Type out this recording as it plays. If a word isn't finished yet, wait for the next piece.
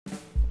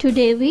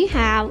Today we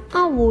have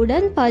a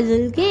wooden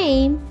puzzle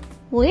game.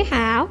 We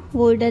have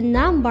wooden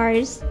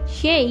numbers,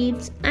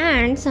 shapes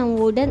and some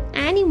wooden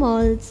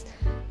animals.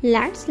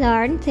 Let's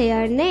learn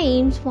their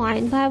names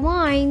one by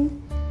one.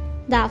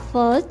 The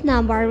first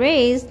number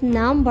is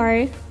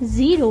number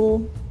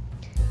 0.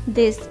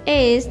 This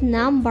is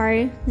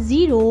number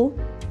 0.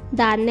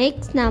 The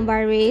next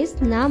number is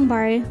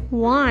number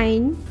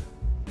 1.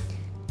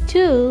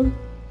 2.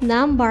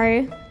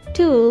 Number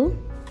 2.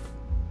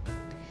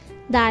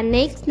 The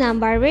next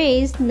number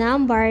is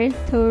number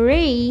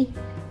 3.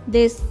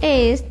 This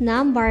is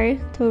number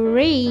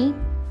 3.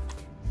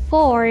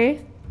 4.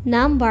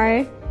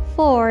 Number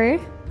 4.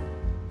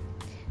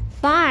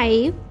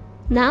 5.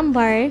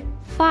 Number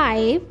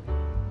 5.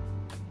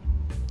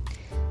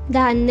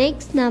 The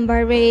next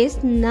number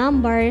is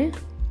number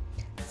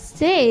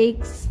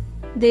 6.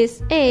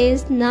 This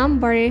is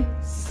number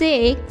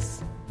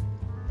 6.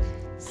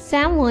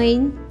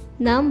 7.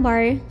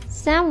 Number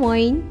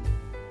 7.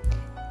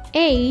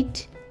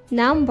 8.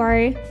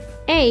 Number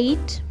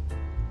 8.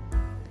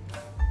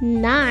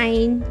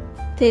 9.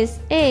 This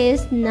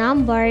is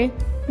number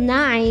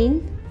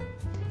 9.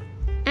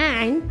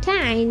 And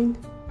 10.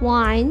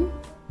 1,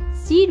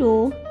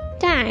 0,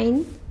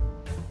 10.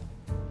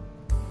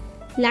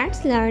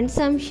 Let's learn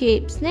some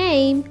shapes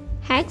name.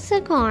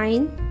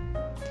 Hexagon,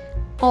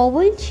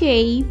 oval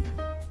shape,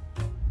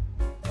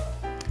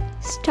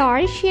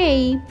 star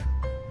shape,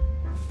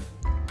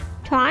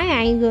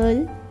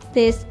 triangle.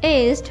 This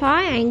is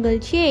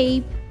triangle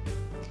shape.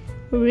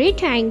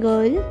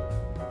 Rectangle,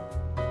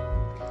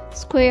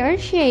 square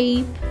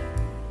shape,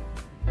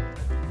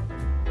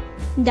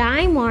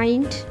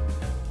 diamond.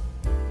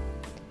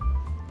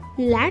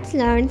 Let's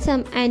learn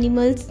some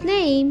animals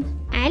name.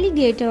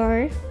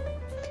 Alligator,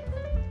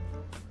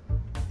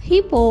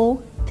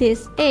 hippo.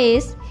 This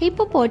is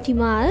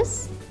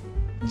hippopotamus.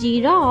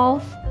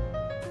 Giraffe,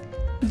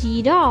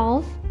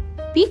 giraffe,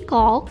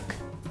 peacock.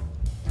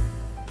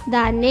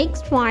 The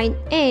next one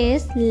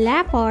is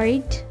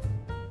leopard.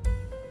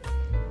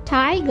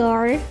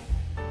 Tiger,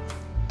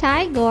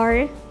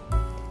 tiger,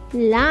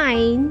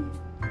 lion,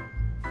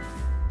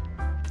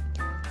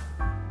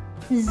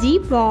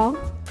 zebra,